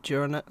about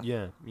during it.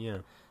 Yeah.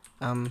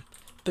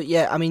 But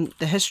yeah, I mean,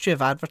 the history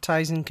of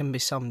advertising can be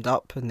summed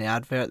up in the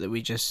advert that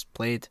we just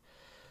played.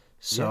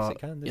 So, Yes, it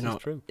can. This is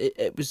true.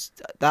 It was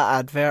that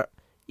advert,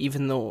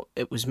 even though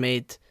it was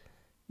made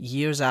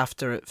years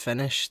after it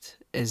finished,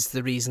 is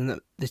the reason that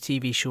the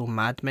TV show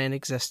Mad Men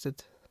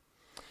existed.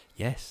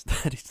 Yes,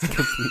 that is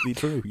completely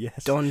true.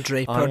 Yes, Don I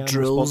Draper am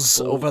drools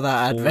responsible over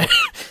that for-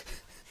 advert.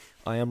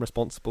 I am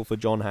responsible for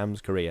John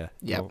Hamm's career.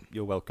 Yep.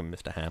 You're welcome,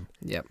 Mr. Ham.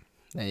 Yep,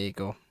 there you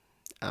go.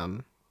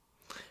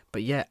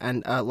 But yeah,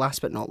 and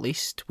last but not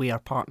least, we are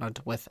partnered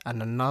with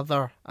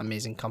another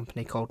amazing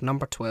company called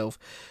Number 12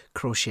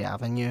 Crochet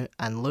Avenue,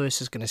 and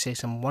Lewis is going to say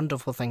some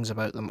wonderful things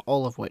about them,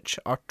 all of which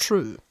are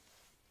true.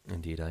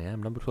 Indeed, I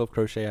am. Number 12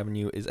 Crochet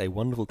Avenue is a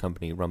wonderful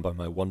company run by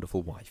my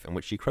wonderful wife, in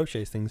which she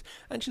crochets things,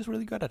 and she's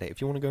really good at it. If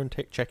you want to go and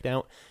check it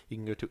out, you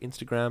can go to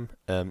Instagram.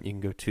 You can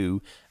go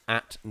to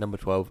at Number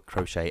 12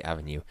 Crochet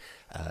Avenue.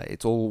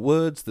 It's all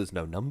words. There's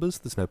no numbers.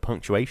 There's no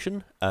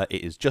punctuation.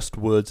 It is just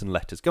words and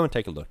letters. Go and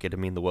take a look. It'll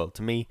mean the world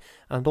to me,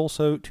 and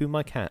also to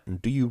my cat. And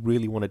do you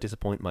really want to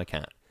disappoint my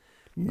cat?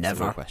 That's the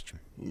Never. real question.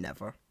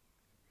 Never.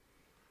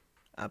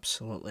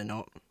 Absolutely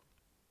not.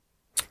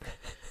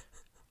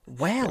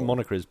 Well,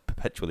 Monica is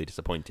perpetually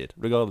disappointed,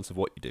 regardless of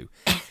what you do.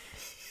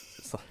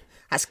 It's like,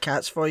 that's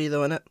cats for you,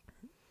 though, innit?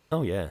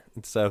 oh yeah,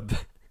 it's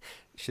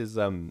she's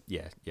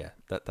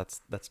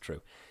that's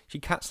true. She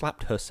cat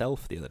slapped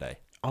herself the other day.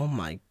 Oh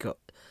my god.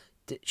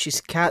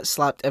 She's cat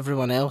slapped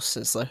everyone else.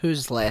 It's like,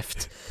 who's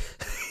left?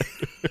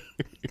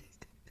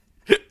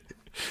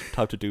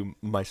 Time to do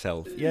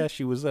myself. Yeah,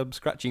 she was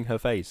scratching her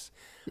face.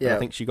 And Yeah. I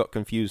think she got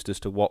confused as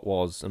to what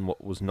was and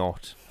what was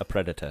not a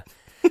predator,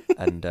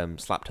 and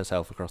slapped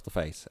herself across the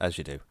face, as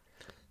you do.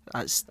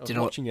 That's, I was do you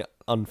know what? watching it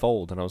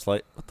unfold, and I was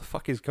like, "What the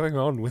fuck is going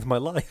on with my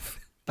life?"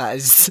 That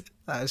is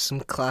some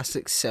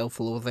classic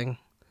self-loathing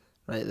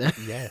right there.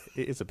 Yeah,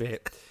 it is a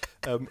bit.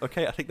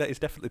 Okay, I think that is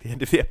definitely the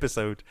end of the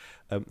episode.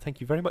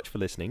 Thank you very much for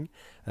listening.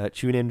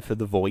 Tune in for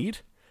The Void,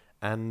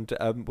 and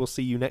we'll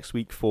see you next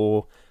week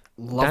for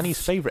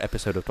Danny's favourite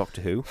episode of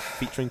Doctor Who,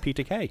 featuring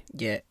Peter Kay.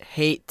 Yeah,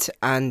 Hate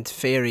and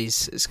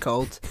Fairies, it's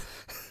called.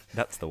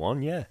 That's the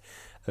one, yeah.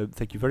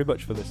 Thank you very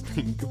much for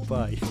listening.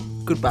 Goodbye.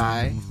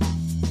 Goodbye.